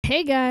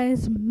Hey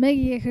guys,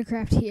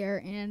 MegaGeckoCraft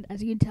here, and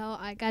as you can tell,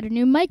 I got a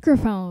new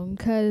microphone,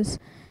 because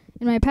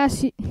in my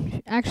past,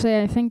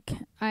 actually I think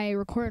I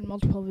recorded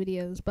multiple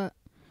videos, but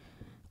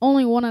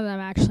only one of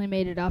them actually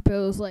made it up. It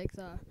was like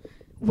the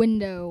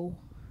window,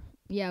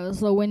 it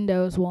was the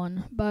Windows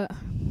one, but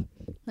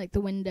like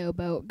the window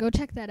boat. Go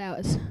check that out.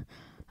 It's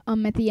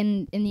at the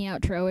end, in the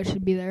outro, it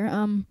should be there.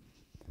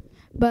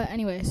 But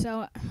anyway,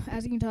 so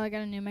as you can tell, I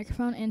got a new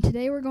microphone, and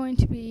today we're going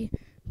to be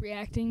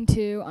reacting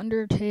to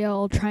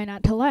Undertale Try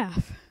Not to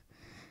Laugh.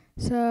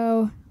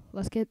 So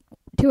let's get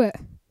to it.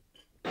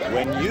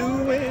 When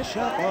you wish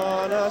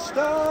upon a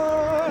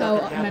star.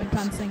 Oh, I meant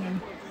upon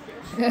singing.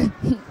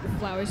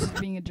 Flowers just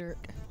being a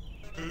jerk.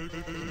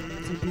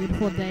 It's a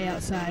beautiful day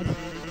outside.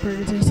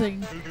 Birds are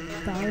singing.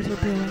 Flowers are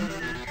blooming.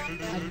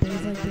 On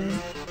days like this.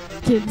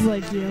 Kids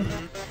like you.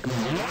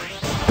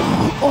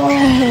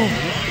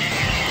 Oh!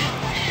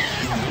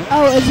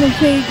 Oh, it's a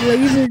fake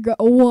laser gun.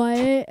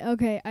 What?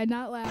 Okay, I'm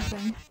not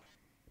laughing.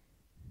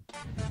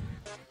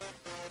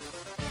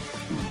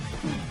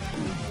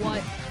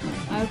 What?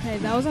 Okay,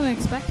 that was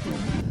unexpected.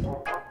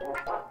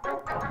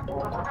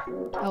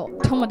 Oh,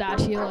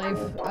 Tomodachi Life.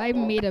 I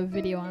made a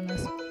video on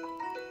this.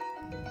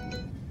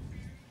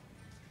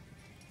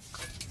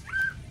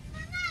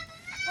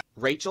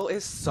 Rachel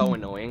is so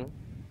annoying.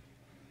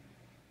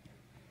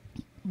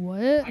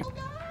 What?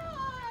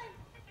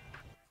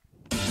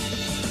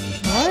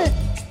 What?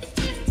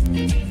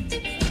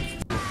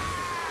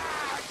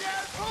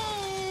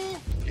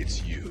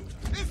 It's you.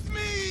 It's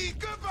me.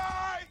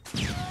 Goodbye.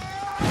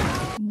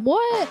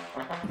 What?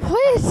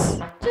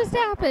 What just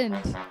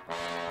happened?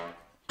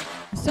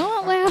 I'm still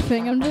not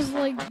laughing. I'm just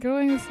like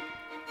going.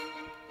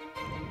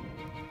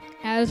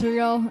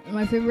 Azrael,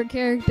 my favorite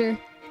character.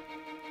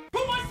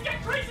 Who wants to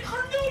get crazy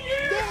for New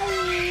Year?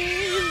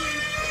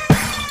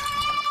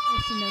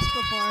 I've seen this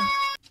before.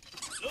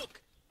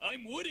 Look,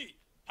 I'm Woody.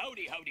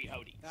 Howdy, howdy,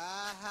 howdy.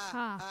 Ha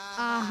ha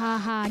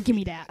ha! Give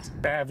me that.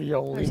 I've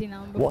seen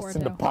that one before, What's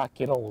in the though.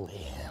 pocket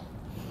only?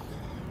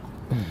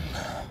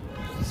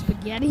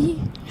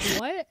 Spaghetti?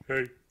 What?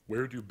 Hey,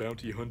 where do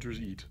bounty hunters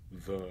eat?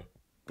 The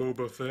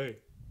Boba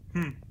Fett.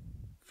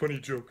 Funny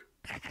joke.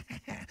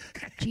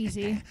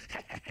 Cheesy.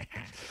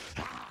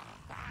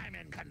 I'm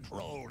in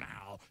control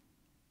now.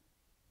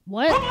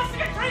 What? Who wants to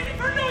get crazy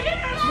for New Year?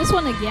 This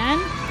one again?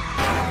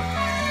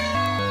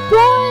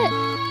 What?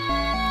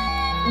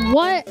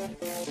 What?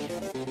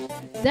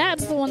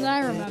 That's the one that I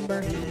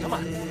remember. Come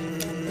on.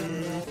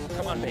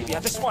 Come on, baby. I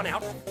just want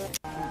out.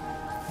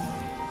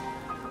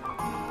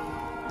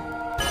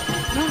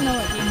 I don't know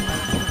what game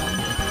that is.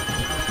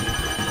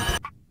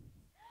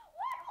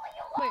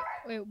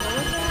 Wait, what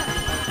was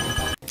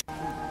that?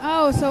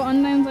 Oh, so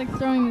Undyne's like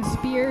throwing the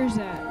spears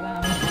at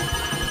them.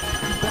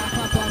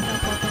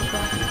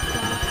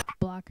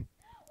 Block.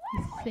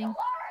 You think?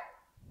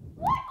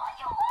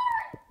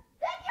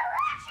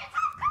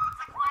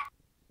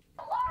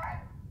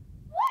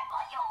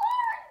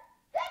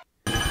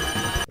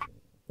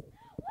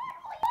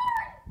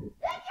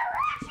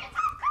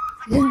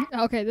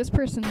 Okay, this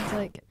person's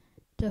like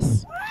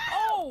just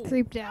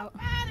creeped out.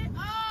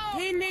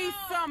 He needs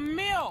some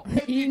milk.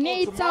 You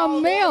need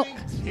some milk.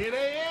 10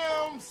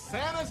 a.m.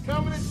 Santa's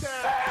coming to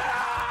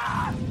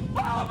town.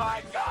 Oh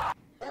my God!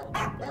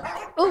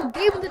 Oh,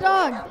 Game of the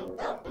Dog.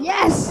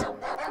 Yes,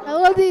 I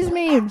love these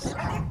memes.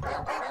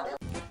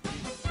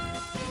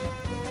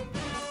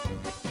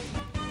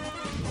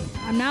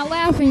 I'm not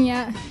laughing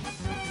yet,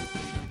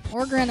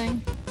 or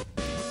grinning.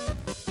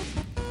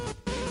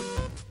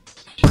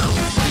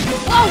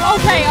 Oh,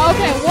 okay,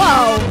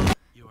 whoa.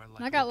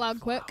 That got loud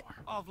quick.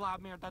 Oh,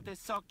 Vladimir, that is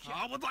so cute.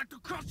 I would like to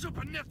crush you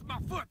beneath my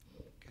foot.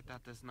 Okay,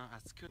 that is not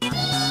as good.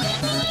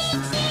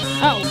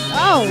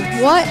 Oh,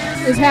 what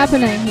is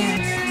happening here?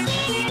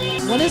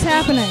 What is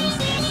happening?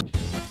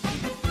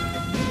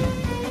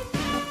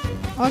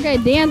 Okay,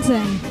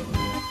 dancing.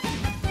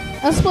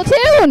 A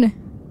Splatoon!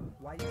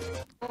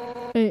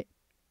 Wait.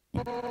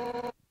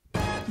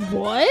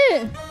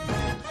 What?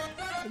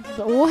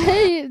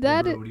 What?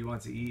 That is... What do you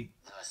want to eat?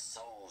 The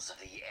souls of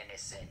the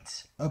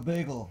innocent. A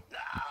bagel. No.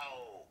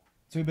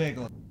 2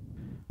 bagels.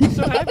 I'm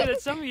so happy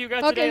that some of you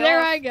got Okay, today there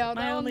off. I go.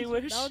 My only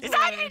wish is is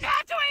I didn't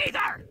have to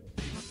either!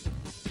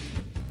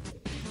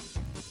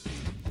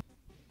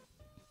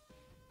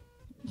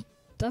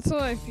 That's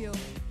what I feel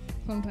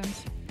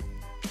sometimes.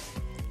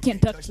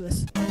 Can't touch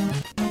this.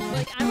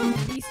 Like, I'm a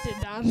beast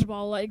at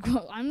dodgeball. Like,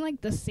 I'm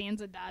like the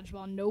Sansa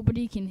dodgeball.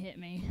 Nobody can hit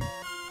me.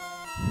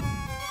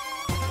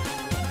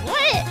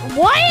 What?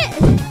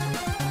 What?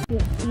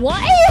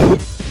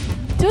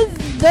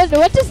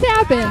 What just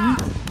happened?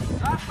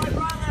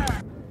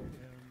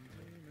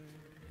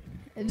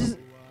 It just...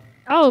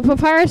 Oh,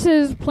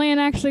 Papyrus's plan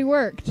actually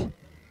worked. Whoa!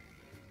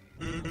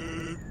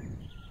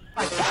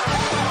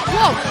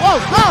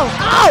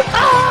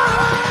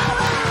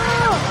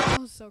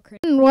 Oh, so crazy.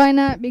 Why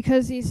not?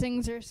 Because these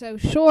things are so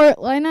short,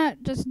 why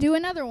not just do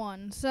another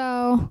one?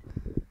 So,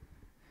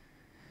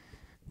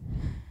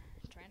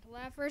 Trying to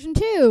Laugh version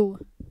 2.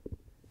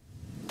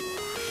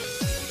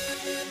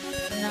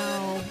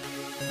 No.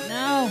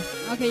 No.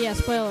 Okay, yeah,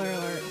 spoiler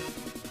alert.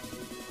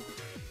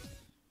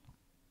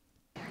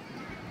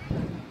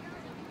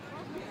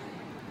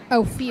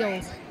 Oh,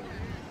 feels.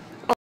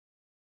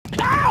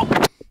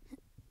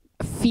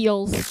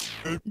 Feels.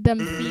 Them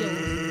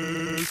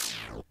feels.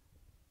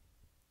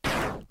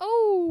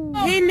 Oh!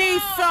 He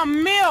needs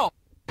some milk.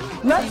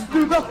 Let's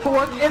do the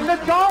fork in the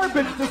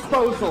garbage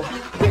disposal.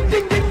 Ding,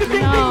 ding, ding, ding,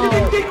 ding, No.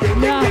 ding, ding, ding, ding,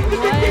 No. ding,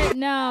 ding, ding, ding. What?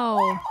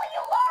 No.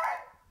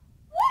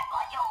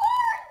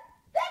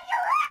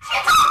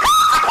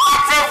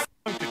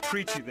 To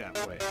treat you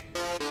that way.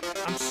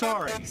 I'm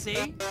sorry.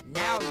 See?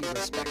 Now you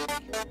respect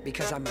me.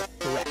 Because I'm a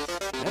threat.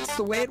 That's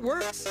the way it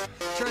works.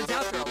 Turns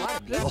out there are a lot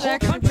of people. This is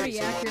actually pretty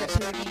accurate to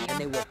the game. And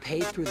they will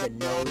pay through the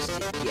nose to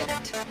get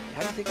it.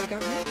 How do you think I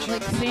got rich?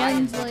 Like, I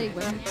fans, invented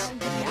like... weapons, and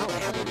now I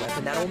have a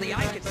weapon that only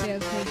I can Yeah,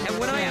 see. And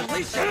when I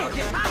unleash it, I'll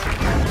get...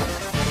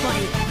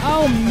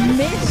 Oh,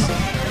 miss.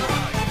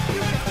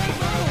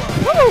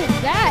 Woo!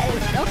 That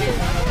is... Okay, I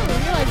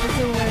didn't realize the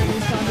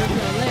similarities to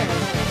Undertale there.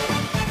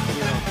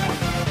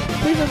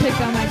 Please don't take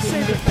down my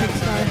game,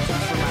 Pixar.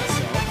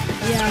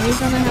 Yeah, he's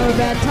gonna have a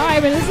bad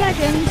time in a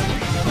second.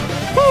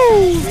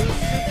 Woo!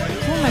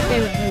 It's one of my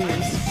favorite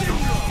movies.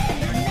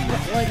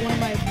 Like, one of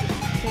my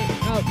favorite...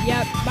 Oh,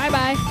 yep,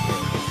 bye-bye.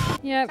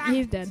 Yep,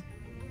 he's dead.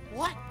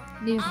 What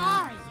He's dead.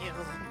 are you?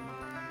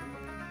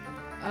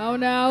 Oh,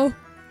 no.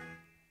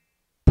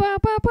 Ba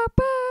ba ba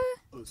ba.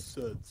 A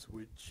sad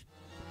switch.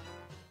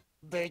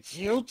 Bet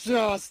you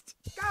just.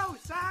 Go,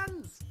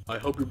 Sans! I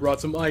hope you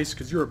brought some ice,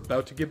 because you're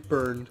about to get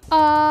burned.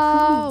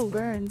 Oh.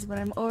 Burns, but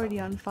I'm already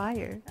on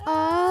fire.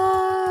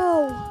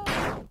 Oh.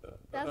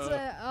 That's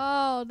a.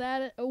 Oh,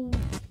 that. Oh.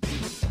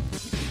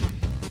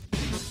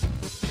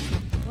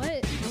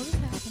 What is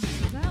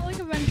happening? Is that like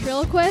a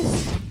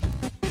ventriloquist?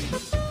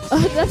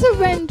 Oh, that's a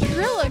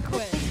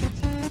ventriloquist.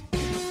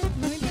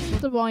 Let me turn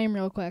up the volume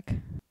real quick.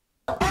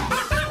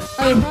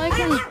 Oh, you probably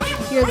couldn't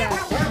hear that.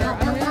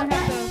 I'm gonna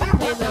have to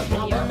play the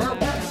video in the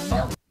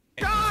background.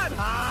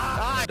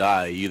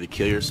 Die, you either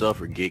kill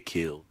yourself or get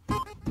killed.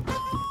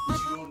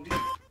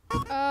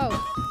 Oh.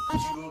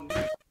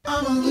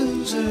 I'm a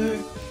loser.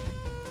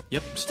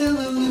 Yep. Still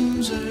a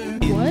loser.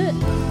 What?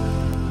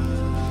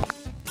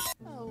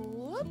 Oh,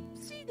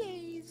 whoopsie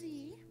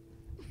daisy.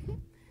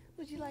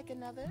 Would you like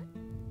another?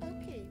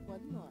 Okay,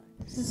 one more.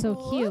 This is so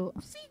cute.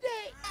 Whoopsie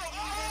day.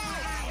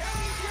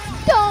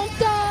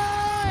 Dunked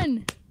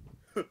on!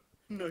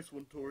 Nice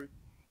one, Tori.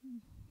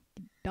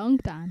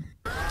 Dunked on.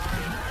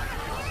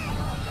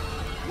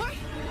 What?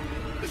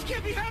 This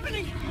can't be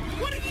happening!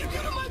 What did you do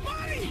to my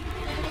body?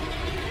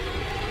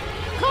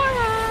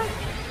 Cora!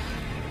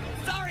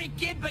 Sorry,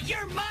 kid, but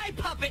you're my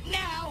puppet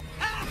now!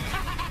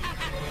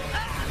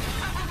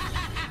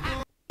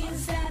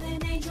 Is that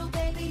an angel,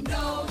 baby?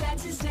 No,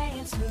 that's his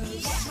dance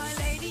moves. Yes. My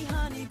lady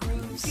honey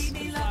grooves. See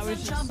me lots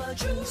of jumbo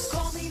juice.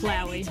 Call me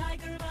Flowey. Lady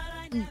Tiger, but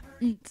I never.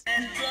 Blowing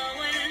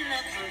in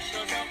the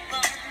bushels of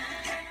fun.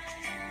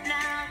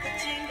 Now the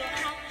jingle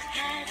hop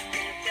has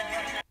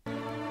begun.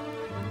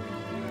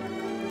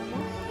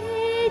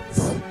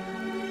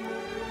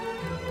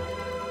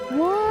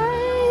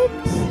 What?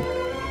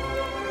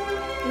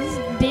 This is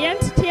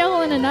Dance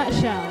Tale in a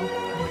nutshell.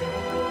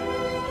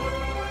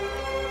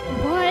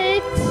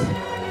 What?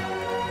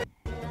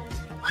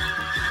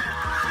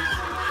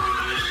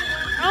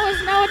 Oh,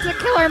 no, it's a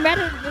killer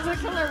meta. It's a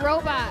killer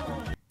robot.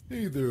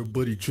 Hey there,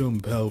 buddy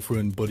chum, pal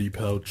friend, buddy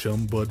pal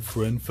chum, bud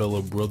friend,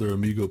 fellow brother,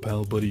 amigo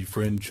pal, buddy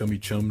friend, chummy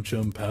chum,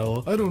 chum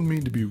pal. I don't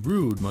mean to be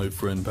rude, my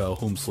friend pal,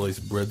 home slice,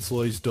 bread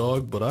slice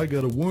dog, but I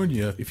gotta warn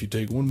ya, if you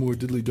take one more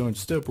diddly darn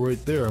step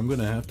right there, I'm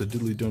gonna have to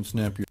diddly darn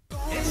snap your.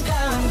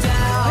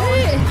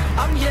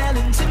 I'm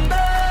yelling timber.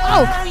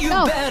 Oh,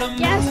 no.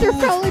 Gaster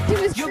fell into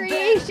his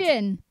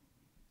creation.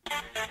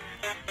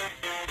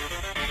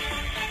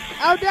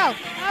 Oh, no.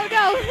 Oh,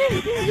 no.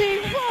 He's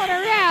being flown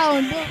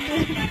around.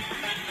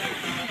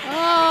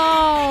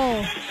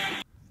 Oh.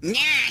 Nah,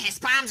 his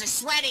palms are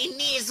sweaty,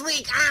 knees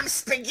weak, arms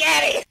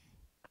spaghetti.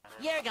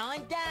 You're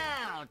going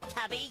down,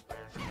 Tubby.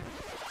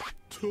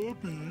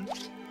 Tubby?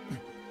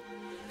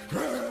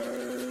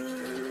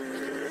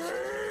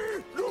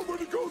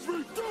 Nobody calls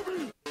me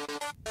Tubby!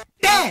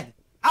 Dad,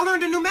 I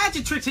learned a new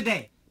magic trick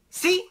today.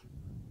 See?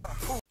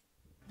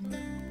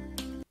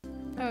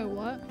 Oh,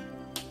 what?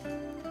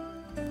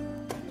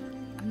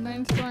 And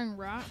then throwing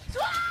rocks?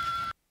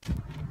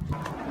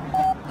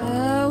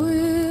 I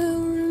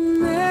will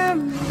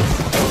remember.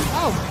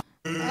 Oh.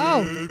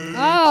 Oh.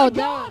 Oh,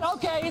 that was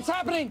Okay, it's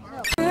happening.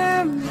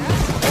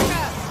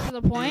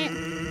 to the point.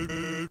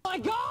 Oh my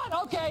God.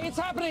 Okay, it's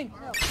happening.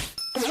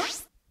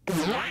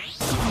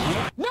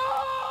 No!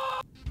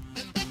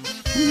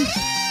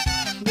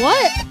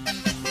 What?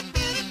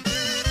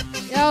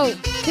 Yo,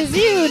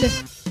 Kazood.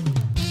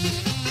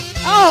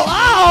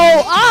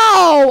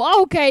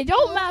 Oh, okay.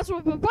 Don't mess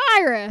with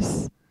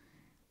Papyrus.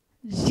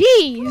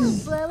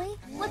 Jeez. Chloe,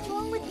 what's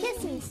wrong with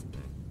kisses?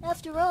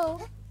 After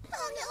all.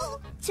 Oh no.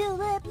 Two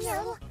lips.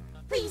 No.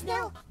 Please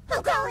no.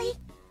 Oh golly.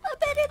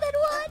 Better than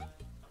one.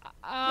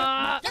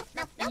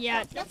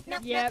 Yeah.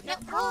 Yep.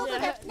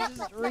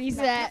 Just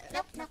reset.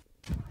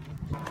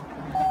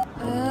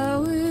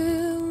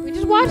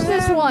 watch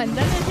this one.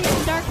 Then it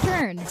takes a dark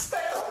turn.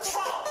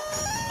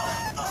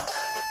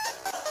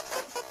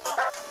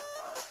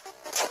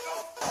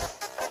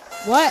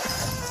 What?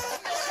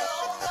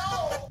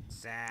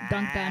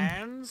 Dunk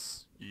them.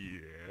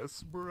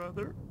 Yes,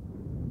 brother?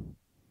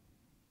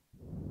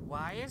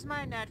 Why is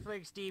my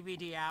Netflix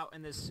DVD out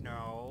in the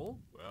snow?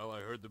 Well,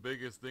 I heard the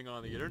biggest thing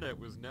on the internet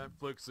was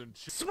Netflix and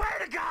Swear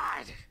to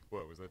God!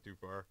 What, was that too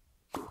far?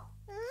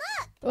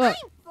 Look,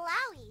 I'm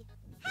Flowey.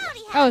 Howdy,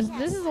 Oh, howdy,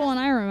 this is the one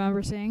I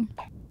remember seeing.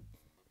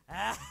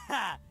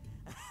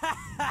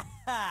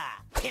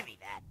 Give me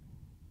that.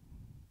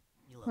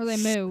 Where they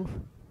move.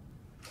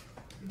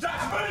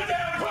 Just put it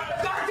down! Put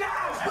it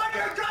down! Put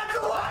your guns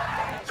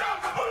away!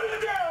 Just put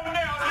it down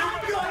now! I'm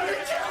going to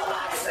kill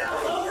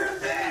myself over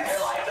this!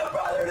 You're like a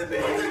brother to me!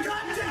 Put the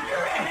gun down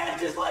your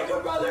hand just like a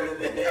brother to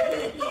me!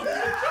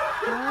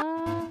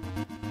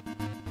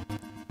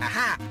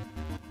 Aha!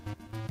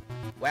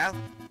 Well,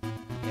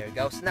 here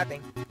goes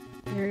nothing.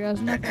 Here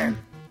goes nothing.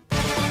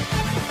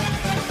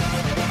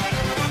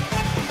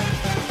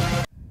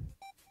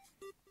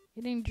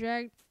 Getting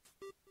dragged.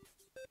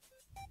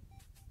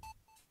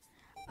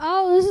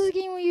 Oh, this is a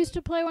game we used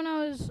to play when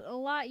I was a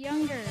lot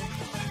younger.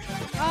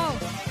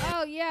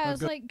 Oh yeah, it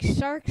was like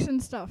sharks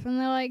and stuff, and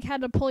they like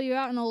had to pull you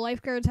out, and the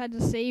lifeguards had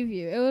to save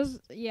you. It was,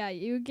 yeah,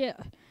 you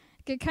get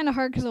kind of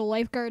hard because the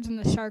lifeguards and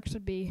the sharks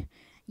would be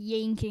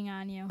yanking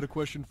on you. A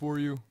question for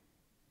you.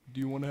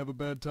 Do you want to have a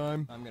bad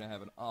time? I'm gonna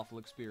have an awful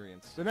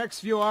experience. The next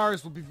few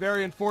hours will be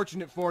very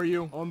unfortunate for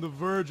you. On the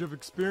verge of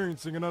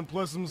experiencing an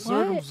unpleasant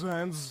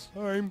circumstance.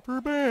 I'm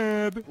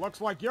prepared.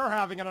 Looks like you're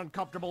having an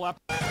uncomfortable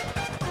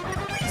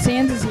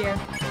Sans is here.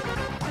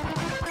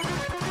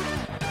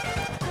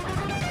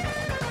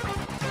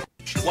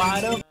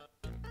 Wide up.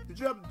 Did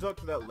you happen to talk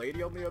to that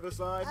lady on the other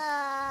side?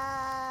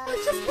 I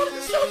just wanted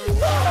to show you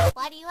love.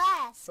 Why do you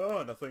ask?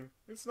 Oh, nothing.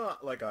 It's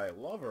not like I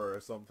love her or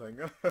something.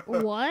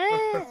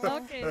 What?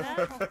 Okay,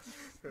 that's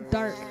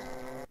dark.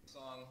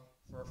 Song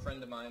for a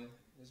friend of mine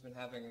who's been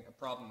having a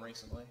problem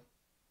recently.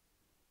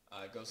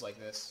 It goes like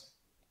this.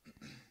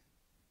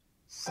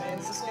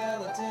 Sans the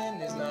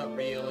skeleton is not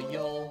real,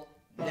 you'll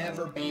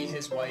never be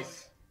his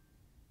wife.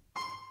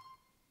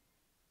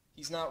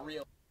 He's not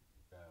real.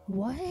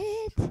 What?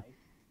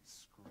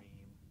 Scream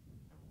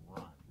and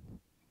run.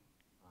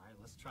 Alright,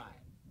 let's try it.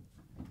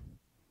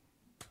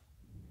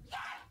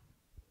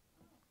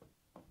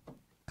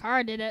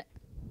 Car did it.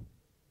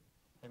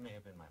 It may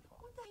have been my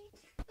fault.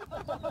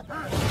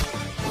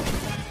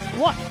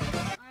 What?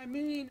 I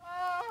mean,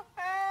 oh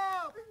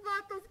hell! It's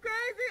not this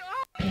crazy!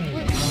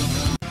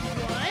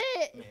 What?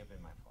 It may have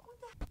been my fault.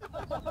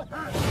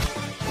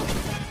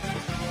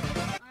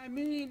 I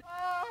mean,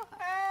 oh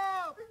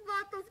hell! It's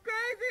not this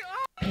crazy!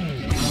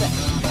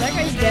 That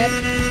guy's dead.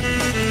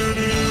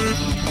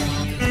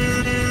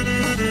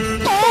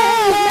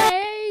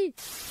 Hey!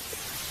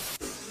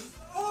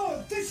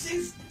 Oh, this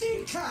is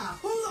decaf!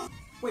 Hold on!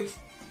 Wait,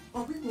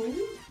 are we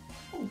rolling?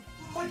 Oh,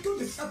 my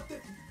goodness!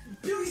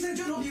 Beauties and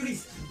gentle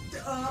beauties!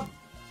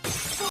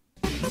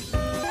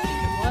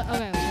 What?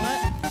 Okay,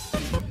 what?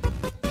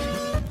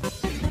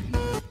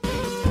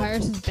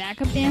 Pirates'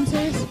 backup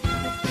dancers?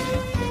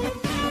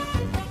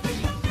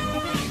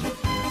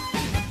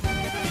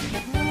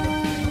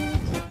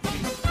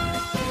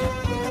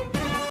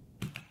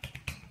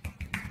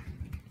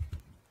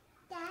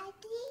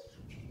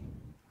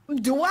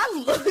 Do I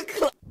look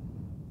like...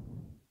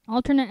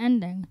 Alternate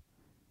ending.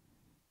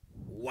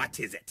 What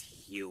is it,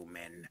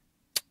 human?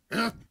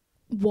 Whoa.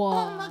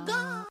 Oh my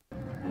God.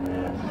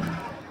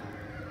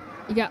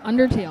 You got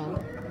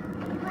Undertale.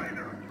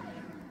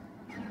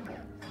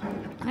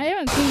 I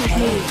haven't seen this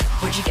movie.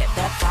 Where'd you get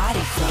that body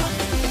from?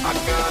 I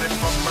got it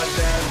from my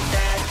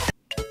dad.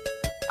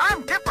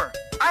 I'm Dipper.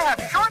 I have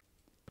shorts.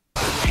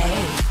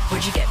 Hey,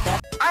 where'd you get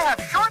that? I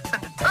have shorts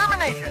and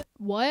determination.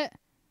 What?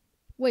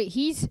 Wait,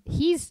 he's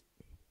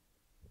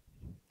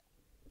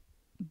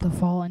the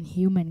fallen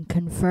human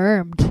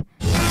confirmed.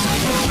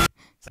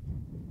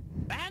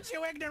 That's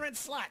you ignorant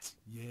slut!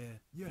 Yeah,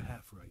 you're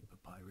half right,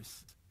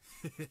 Papyrus.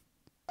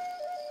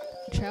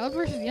 Child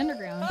versus the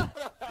Underground.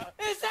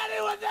 Is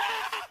anyone there?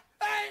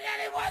 Ain't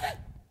anyone there?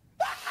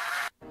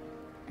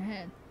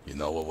 Ahead. You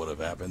know what would have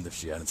happened if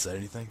she hadn't said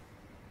anything?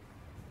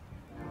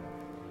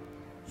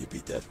 You'd be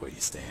dead where you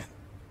stand.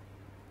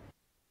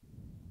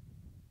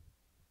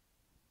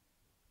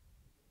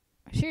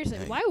 Seriously,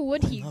 Hey, why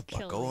would he lighten up,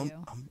 kill Bucko.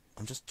 you?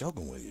 I'm just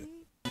joking with you.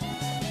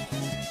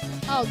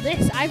 Oh,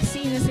 I've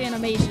seen this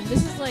animation.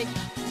 This is like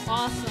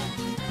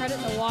awesome. Credit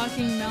the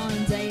Walking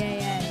Melons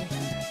AAA.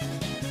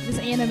 This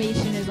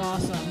animation is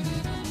awesome.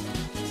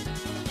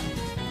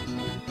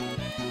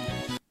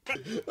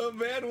 A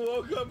man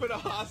woke up in a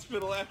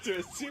hospital after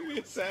a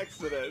serious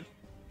accident.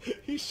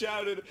 He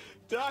shouted,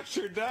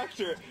 "Doctor,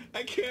 doctor,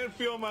 I can't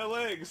feel my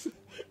legs."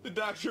 The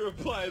doctor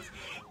replies,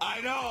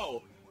 "I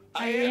know!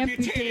 I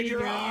amputated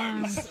your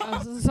arms!"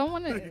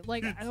 Someone,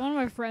 like, one of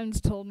my friends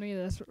told me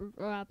this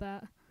about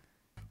that.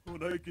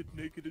 When I get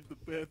naked in the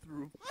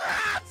bathroom.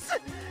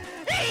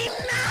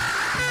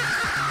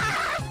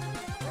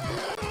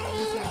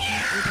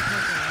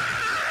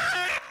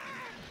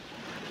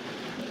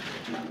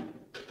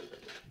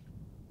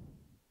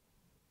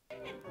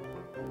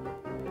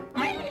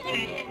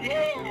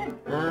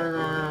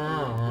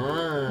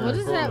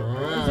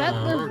 Is that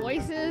their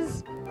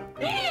voices?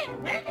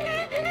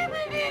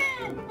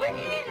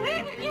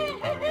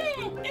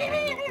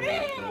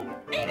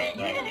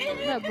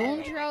 That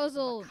bone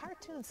trousel.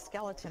 Cartoon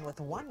skeleton with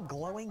one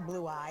glowing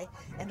blue eye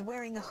and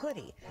wearing a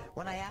hoodie.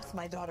 When I asked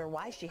my daughter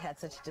why she had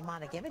such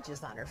demonic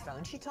images on her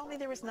phone, she told me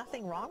there was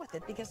nothing wrong with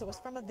it because it was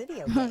from a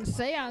video game.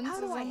 How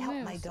do I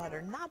help my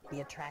daughter not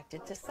be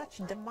attracted to such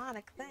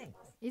demonic things?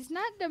 It's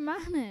not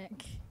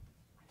demonic.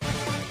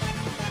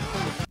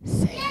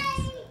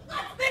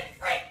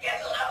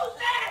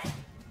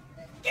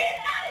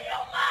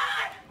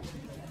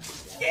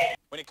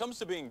 When it comes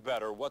to being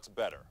better, what's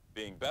better?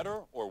 Being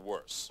better or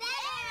worse?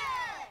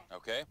 Better!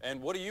 Okay,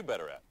 and what are you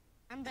better at?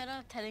 I'm better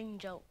at telling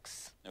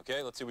jokes.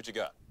 Okay, let's see what you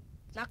got.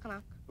 Knock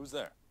knock. Who's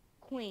there?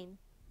 Queen.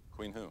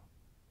 Queen who?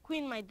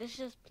 Queen my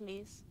dishes,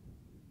 please.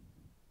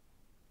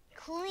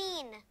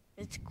 Queen.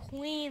 It's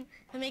queen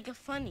to make it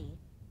funny.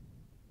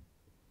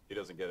 He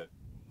doesn't get it.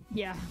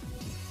 Yeah.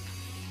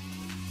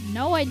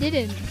 No, I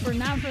didn't.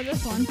 Not for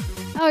this one.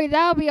 Okay,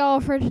 that'll be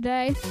all for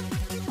today.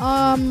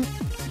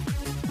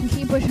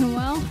 Keep wishing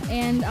well,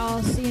 and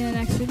I'll see you in the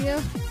next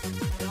video.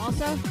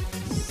 Also,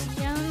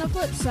 see you on the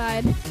flip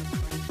side.